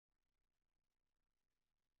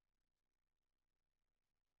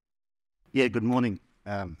Yeah, good morning,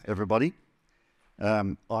 everybody.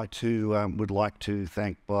 I too would like to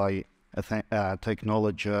to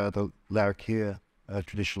acknowledge the Larrakia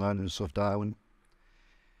traditional owners of Darwin,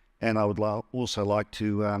 and I would also like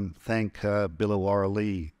to thank Billawarra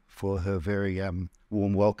Lee for her very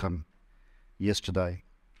warm welcome yesterday.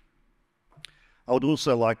 I would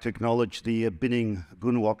also like to acknowledge the Binning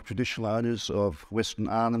Gunwok traditional owners of Western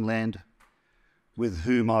Arnhem Land, with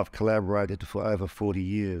whom I've collaborated for over 40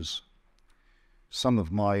 years. Some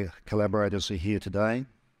of my collaborators are here today,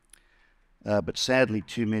 but sadly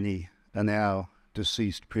too many are now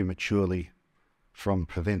deceased prematurely from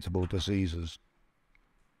preventable diseases.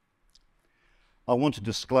 I want to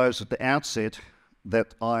disclose at the outset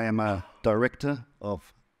that I am a director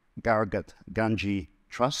of Garagat Gunji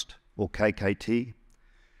Trust, or KKT,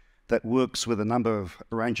 that works with a number of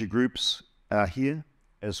ranger groups here,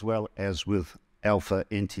 as well as with Alpha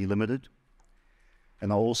NT Limited.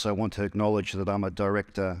 And I also want to acknowledge that I'm a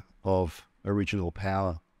director of Original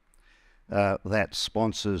Power that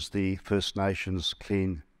sponsors the First Nations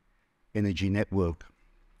Clean Energy Network.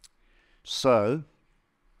 So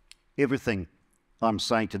everything I'm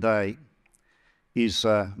saying today is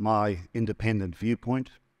my independent viewpoint.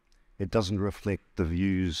 It doesn't reflect the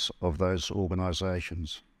views of those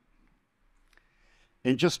organisations.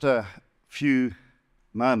 In just a few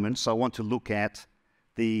moments, I want to look at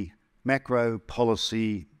the macro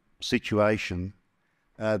policy situation,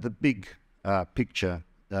 the big picture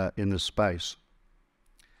in this space.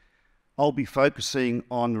 I'll be focusing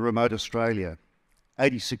on remote Australia,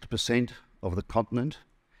 86% of the continent,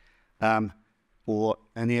 or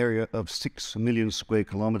an area of 6 million square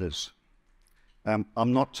kilometres. I'm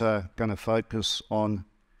not going to focus on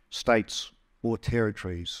states or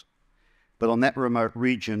territories, but on that remote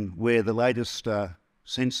region where the latest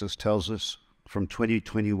census tells us from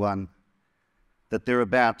 2021 that there are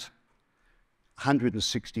about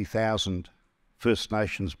 160,000 First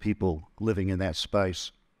Nations people living in that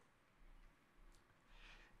space.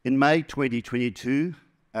 In May 2022,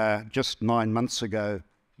 just 9 months ago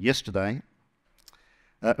yesterday,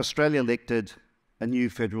 Australia elected a new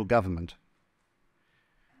federal government.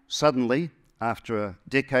 Suddenly, after a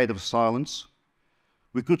decade of silence,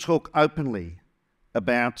 we could talk openly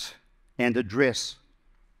about and address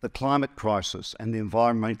the climate crisis and the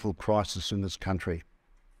environmental crisis in this country.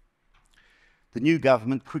 The new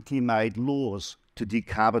government quickly made laws to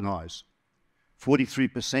decarbonise,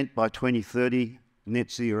 43% by 2030, net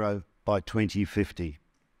zero by 2050.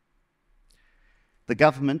 The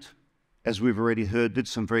government, as we've already heard, did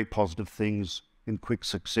some very positive things in quick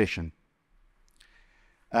succession.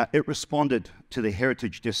 It responded to the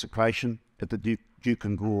heritage desecration at the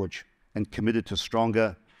Dukin Gorge and committed to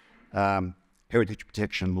stronger heritage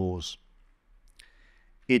protection laws.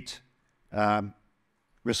 It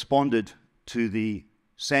responded to the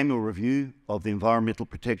Samuel Review of the Environmental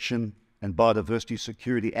Protection and Biodiversity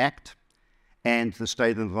Security Act and the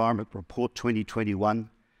State of the Environment Report 2021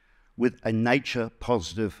 with a nature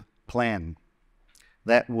positive plan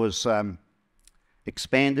that was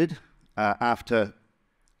expanded after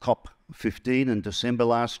COP15 in December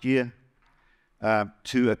last year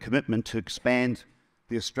to a commitment to expand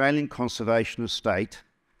the Australian conservation estate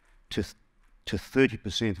to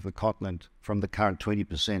 30% of the continent from the current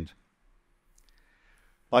 20%.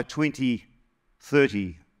 By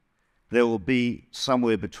 2030, there will be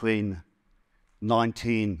somewhere between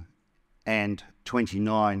 19 and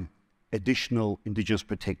 29 additional Indigenous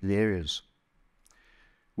protected areas,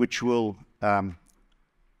 which will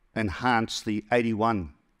enhance the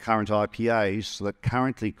 81 current IPAs that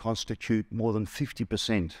currently constitute more than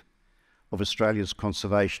 50% of Australia's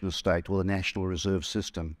conservation estate, or the National Reserve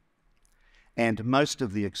System. And most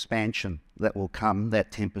of the expansion that will come,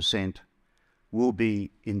 that 10%, will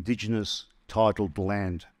be Indigenous titled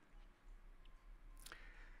land.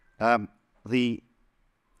 The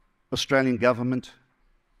Australian government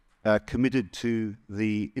committed to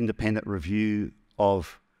the independent review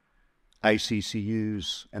of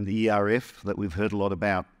ACCUs and the ERF that we've heard a lot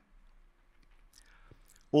about.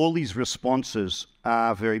 All these responses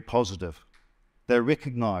are very positive. They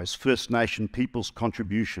recognise First Nation people's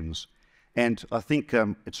contributions, and I think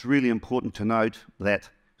it's really important to note that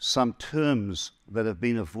some terms that have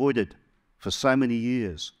been avoided for so many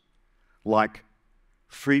years, like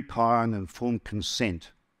free, prior and informed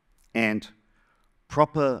consent and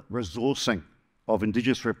proper resourcing of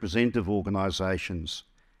Indigenous representative organisations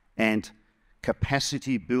and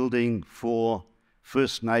capacity building for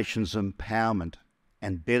First Nations empowerment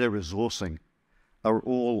and better resourcing, are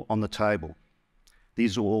all on the table.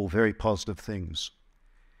 These are all very positive things.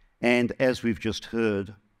 And as we've just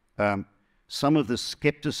heard, some of the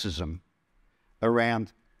scepticism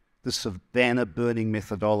around the savanna burning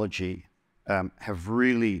methodology have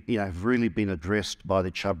really been addressed by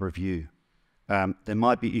the Chubb review. There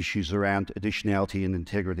might be issues around additionality and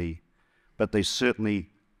integrity, but they certainly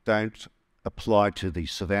don't apply to the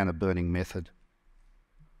savanna burning method.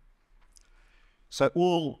 So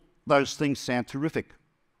all those things sound terrific.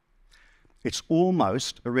 It's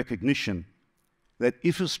almost a recognition that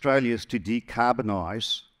if Australia is to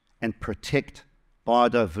decarbonise and protect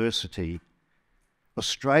biodiversity,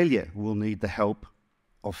 Australia will need the help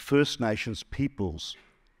of First Nations peoples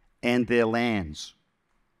and their lands.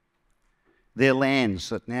 Their lands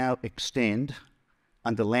that now extend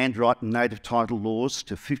under land right and native title laws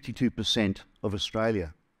to 52% of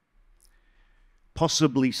Australia.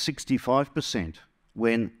 Possibly 65%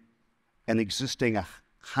 when an existing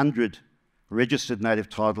 100 registered native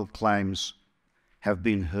title claims have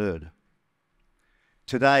been heard.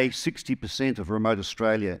 Today, 60% of remote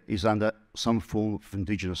Australia is under some form of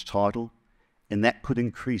Indigenous title, and that could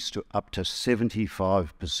increase to up to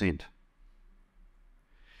 75%.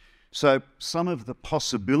 So some of the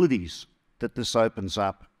possibilities that this opens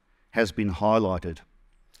up has been highlighted.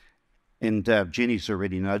 And Jenny's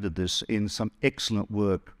already noted this in some excellent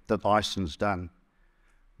work that Iceland's done,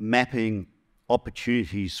 mapping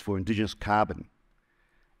opportunities for Indigenous carbon.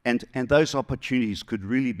 And those opportunities could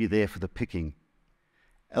really be there for the picking,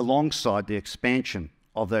 alongside the expansion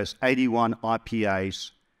of those 81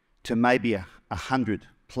 IPAs to maybe 100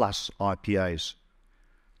 plus IPAs.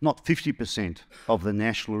 Not 50% of the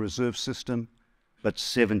National Reserve System, but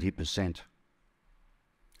 70%.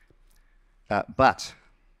 But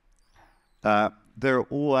there are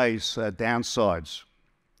always downsides.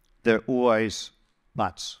 There are always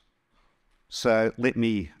buts. So let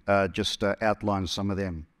me just outline some of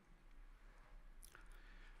them.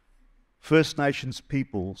 First Nations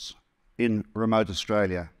peoples in remote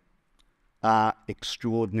Australia are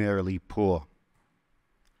extraordinarily poor.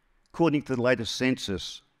 According to the latest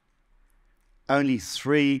census, only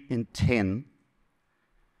 3 in 10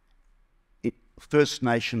 First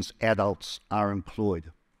Nations adults are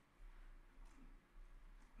employed.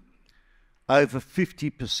 Over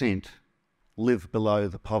 50% live below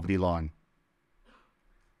the poverty line.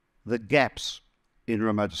 The gaps in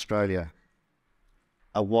remote Australia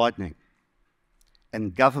are widening,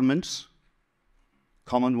 and governments,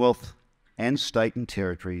 Commonwealth and state and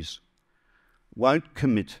territories, won't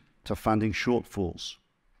commit to funding shortfalls,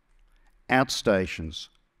 outstations,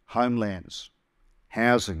 homelands,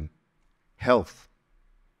 housing, health,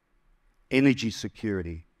 energy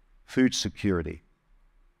security, food security.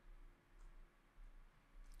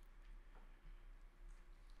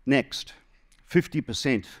 Next,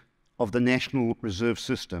 50% of the National Reserve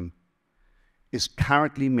System is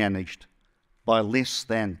currently managed by less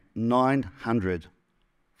than 900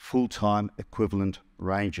 full-time equivalent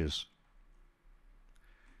rangers.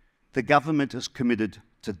 The government is committed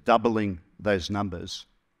to doubling those numbers,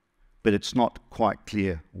 but it's not quite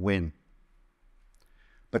clear when.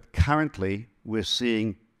 But currently, we're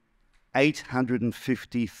seeing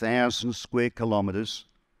 850,000 square kilometres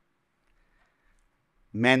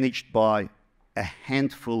managed by a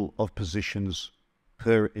handful of positions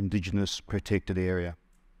per Indigenous protected area.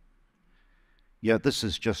 Yeah, this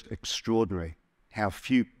is just extraordinary, how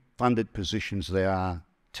few funded positions there are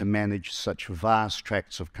to manage such vast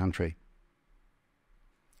tracts of country.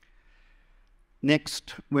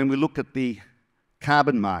 Next, when we look at the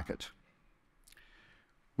carbon market,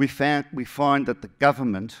 we find that the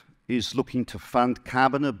government is looking to fund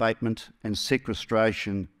carbon abatement and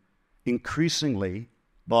sequestration increasingly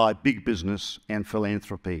by big business and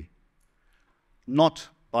philanthropy, not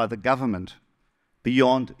by the government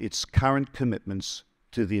beyond its current commitments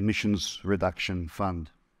to the Emissions Reduction Fund.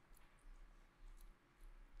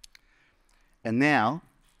 And now,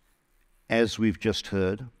 as we've just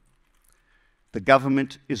heard, the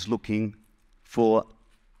government is looking for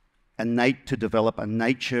to develop a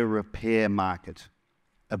nature repair market,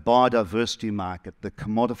 a biodiversity market, the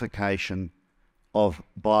commodification of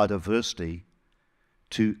biodiversity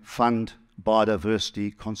to fund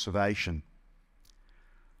biodiversity conservation,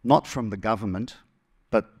 not from the government,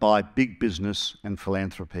 but by big business and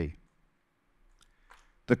philanthropy.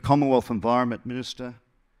 The Commonwealth Environment Minister,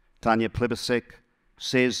 Tanya Plibersek,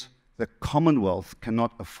 says the Commonwealth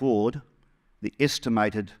cannot afford the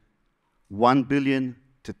estimated 1 billion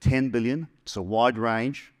to 10 billion, it's a wide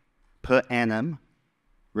range, per annum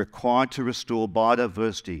required to restore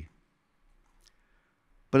biodiversity.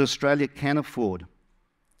 But Australia can afford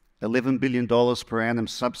 $11 billion per annum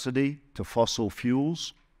subsidy to fossil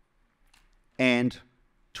fuels and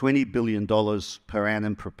 $20 billion per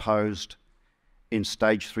annum proposed in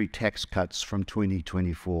stage 3 tax cuts from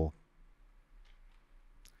 2024.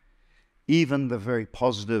 Even the very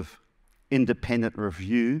positive independent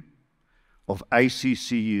review of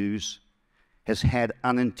ACCUs has had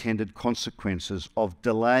unintended consequences of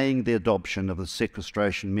delaying the adoption of the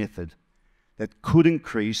sequestration method that could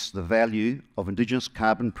increase the value of Indigenous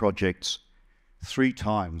carbon projects 3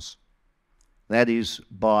 times. That is,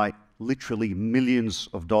 by literally millions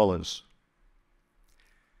of dollars.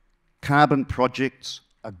 Carbon projects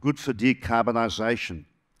are good for decarbonisation.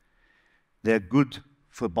 They're good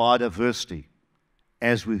for biodiversity,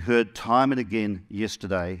 as we heard time and again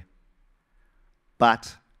yesterday,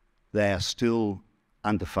 but they are still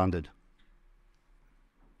underfunded.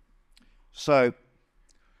 So,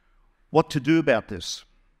 what to do about this?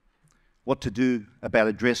 What to do about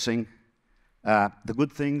addressing the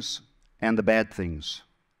good things and the bad things?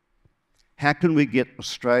 How can we get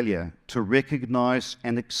Australia to recognise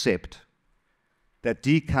and accept that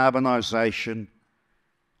decarbonisation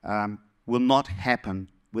will not happen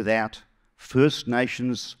without First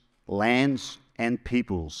Nations lands and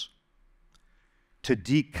peoples? To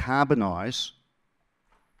decarbonise,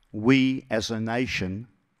 we as a nation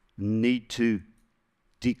need to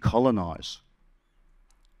decolonise.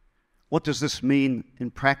 What does this mean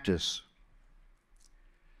in practice?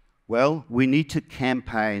 Well, we need to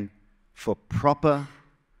campaign for proper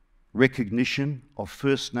recognition of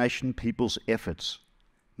First Nation people's efforts,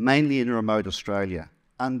 mainly in remote Australia,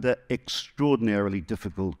 under extraordinarily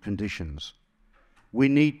difficult conditions. We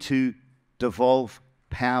need to devolve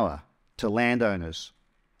power to landowners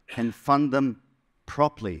and fund them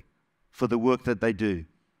properly for the work that they do.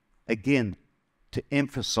 Again, to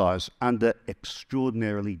emphasise under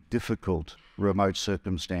extraordinarily difficult remote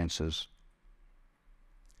circumstances.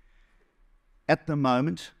 At the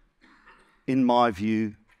moment, in my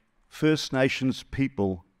view, First Nations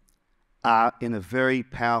people are in a very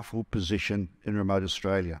powerful position in remote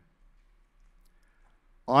Australia.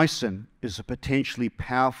 ICEN is a potentially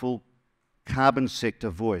powerful carbon sector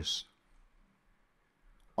voice.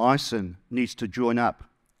 ICEN needs to join up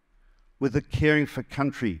with the Caring for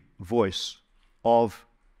Country voice of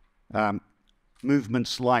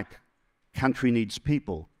movements like Country Needs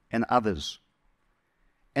People and others.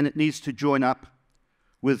 And it needs to join up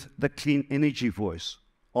with the clean energy voice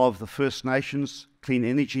of the First Nations, Clean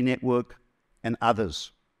Energy Network and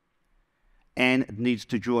others. And it needs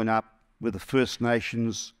to join up with the First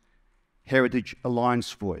Nations Heritage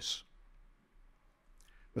Alliance voice.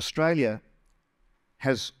 Australia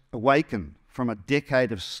has awakened from a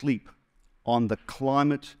decade of sleep on the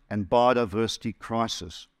climate and biodiversity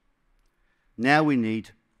crisis. Now we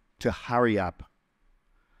need to hurry up.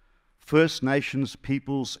 First Nations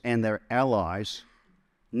peoples and their allies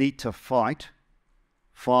need to fight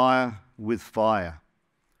fire with fire.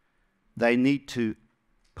 They need to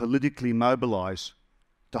politically mobilise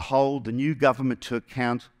to hold the new government to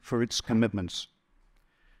account for its commitments,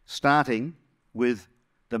 starting with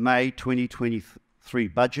the May 2023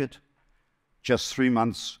 budget, just 3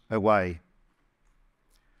 months away.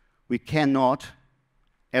 We cannot,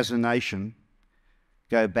 as a nation,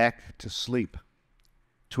 go back to sleep.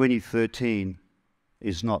 2030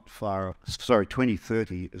 is not far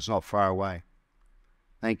away.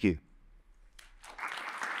 Thank you.